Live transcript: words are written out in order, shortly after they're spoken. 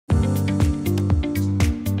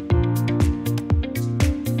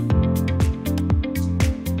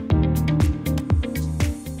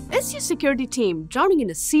a security team drowning in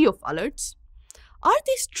a sea of alerts? Are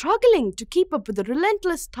they struggling to keep up with the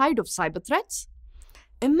relentless tide of cyber threats?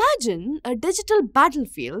 Imagine a digital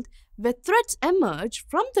battlefield where threats emerge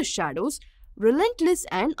from the shadows, relentless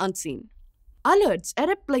and unseen. Alerts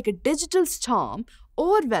erupt like a digital storm,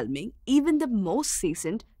 overwhelming even the most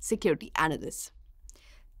seasoned security analysts.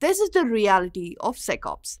 This is the reality of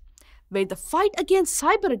SecOps, where the fight against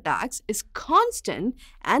cyber attacks is constant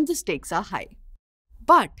and the stakes are high.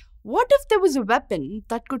 But what if there was a weapon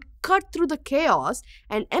that could cut through the chaos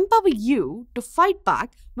and empower you to fight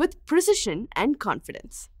back with precision and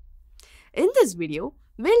confidence? In this video,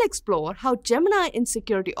 we'll explore how Gemini in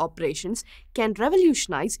security operations can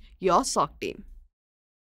revolutionize your SOC team.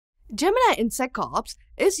 Gemini in SecOps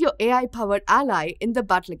is your AI-powered ally in the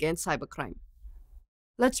battle against cybercrime.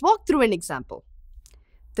 Let's walk through an example.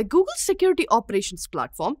 The Google Security Operations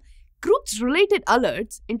platform groups related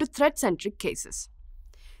alerts into threat-centric cases.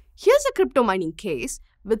 Here's a crypto mining case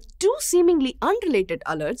with two seemingly unrelated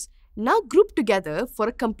alerts now grouped together for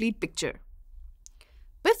a complete picture.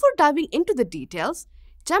 Before diving into the details,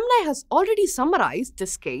 Gemini has already summarized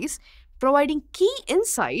this case, providing key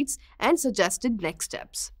insights and suggested next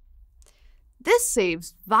steps. This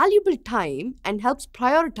saves valuable time and helps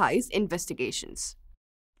prioritize investigations.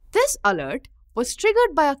 This alert was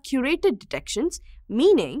triggered by our curated detections,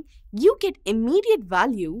 meaning you get immediate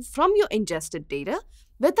value from your ingested data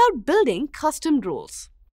without building custom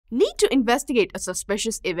rules. Need to investigate a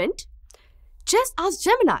suspicious event? Just ask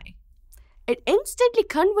Gemini. It instantly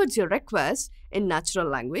converts your request in natural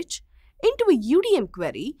language into a UDM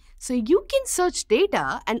query so you can search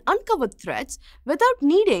data and uncover threats without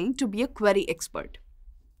needing to be a query expert.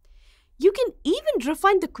 You can even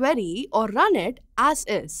refine the query or run it as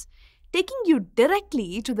is, taking you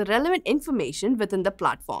directly to the relevant information within the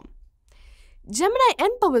platform. Gemini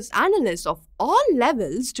empowers analysts of all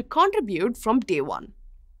levels to contribute from day one.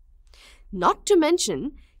 Not to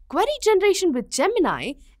mention, query generation with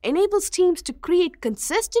Gemini enables teams to create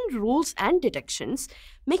consistent rules and detections,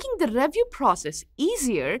 making the review process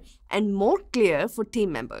easier and more clear for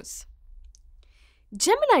team members.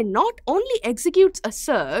 Gemini not only executes a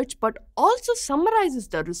search but also summarizes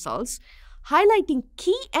the results, highlighting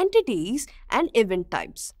key entities and event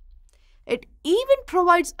types. It even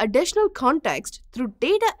provides additional context through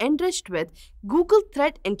data enriched with Google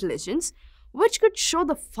Threat Intelligence, which could show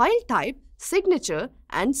the file type, signature,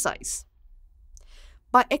 and size.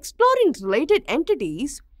 By exploring related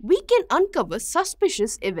entities, we can uncover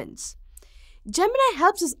suspicious events. Gemini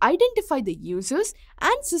helps us identify the users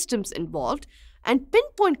and systems involved and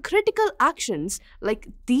pinpoint critical actions like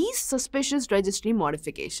these suspicious registry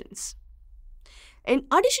modifications. In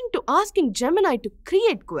addition to asking Gemini to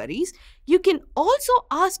create queries, you can also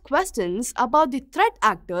ask questions about the threat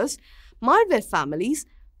actors, malware families,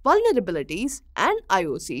 vulnerabilities, and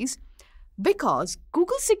IOCs, because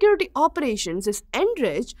Google Security Operations is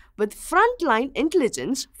enriched with frontline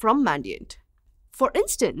intelligence from Mandiant. For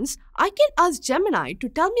instance, I can ask Gemini to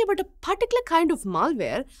tell me about a particular kind of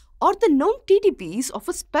malware or the known TTPs of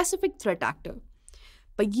a specific threat actor.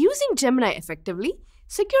 By using Gemini effectively,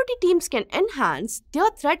 security teams can enhance their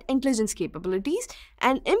threat intelligence capabilities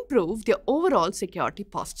and improve their overall security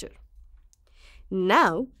posture.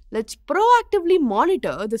 Now, let's proactively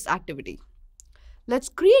monitor this activity. Let's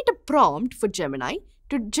create a prompt for Gemini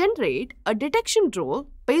to generate a detection rule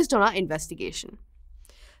based on our investigation.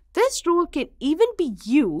 This rule can even be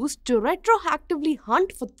used to retroactively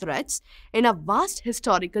hunt for threats in our vast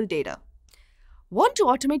historical data. Want to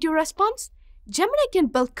automate your response? Gemini can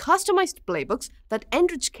build customized playbooks that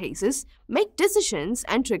enrich cases, make decisions,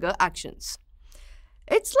 and trigger actions.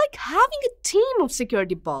 It's like having a team of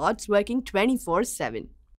security bots working 24/7.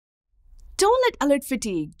 Don't let alert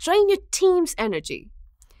fatigue drain your team's energy.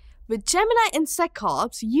 With Gemini and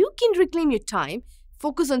SecOps, you can reclaim your time,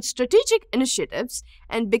 focus on strategic initiatives,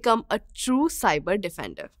 and become a true cyber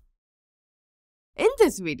defender. In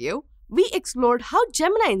this video, we explored how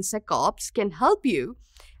Gemini and SecOps can help you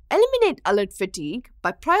eliminate alert fatigue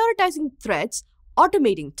by prioritizing threats,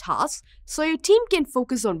 automating tasks so your team can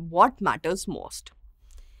focus on what matters most.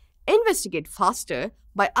 Investigate faster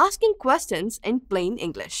by asking questions in plain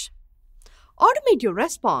English. Automate your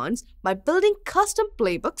response by building custom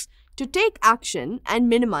playbooks to take action and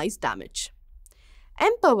minimize damage.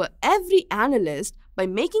 Empower every analyst by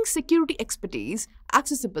making security expertise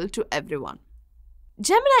accessible to everyone.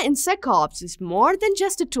 Gemini in SecOps is more than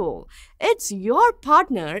just a tool. It's your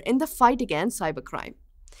partner in the fight against cybercrime.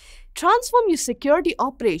 Transform your security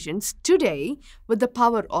operations today with the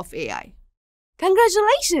power of AI.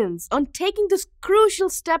 Congratulations on taking this crucial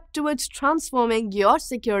step towards transforming your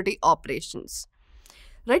security operations.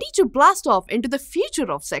 Ready to blast off into the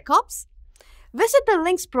future of SecOps? Visit the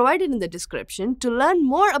links provided in the description to learn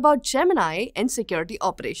more about Gemini and security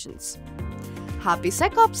operations. Happy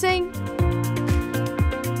SecOpsing!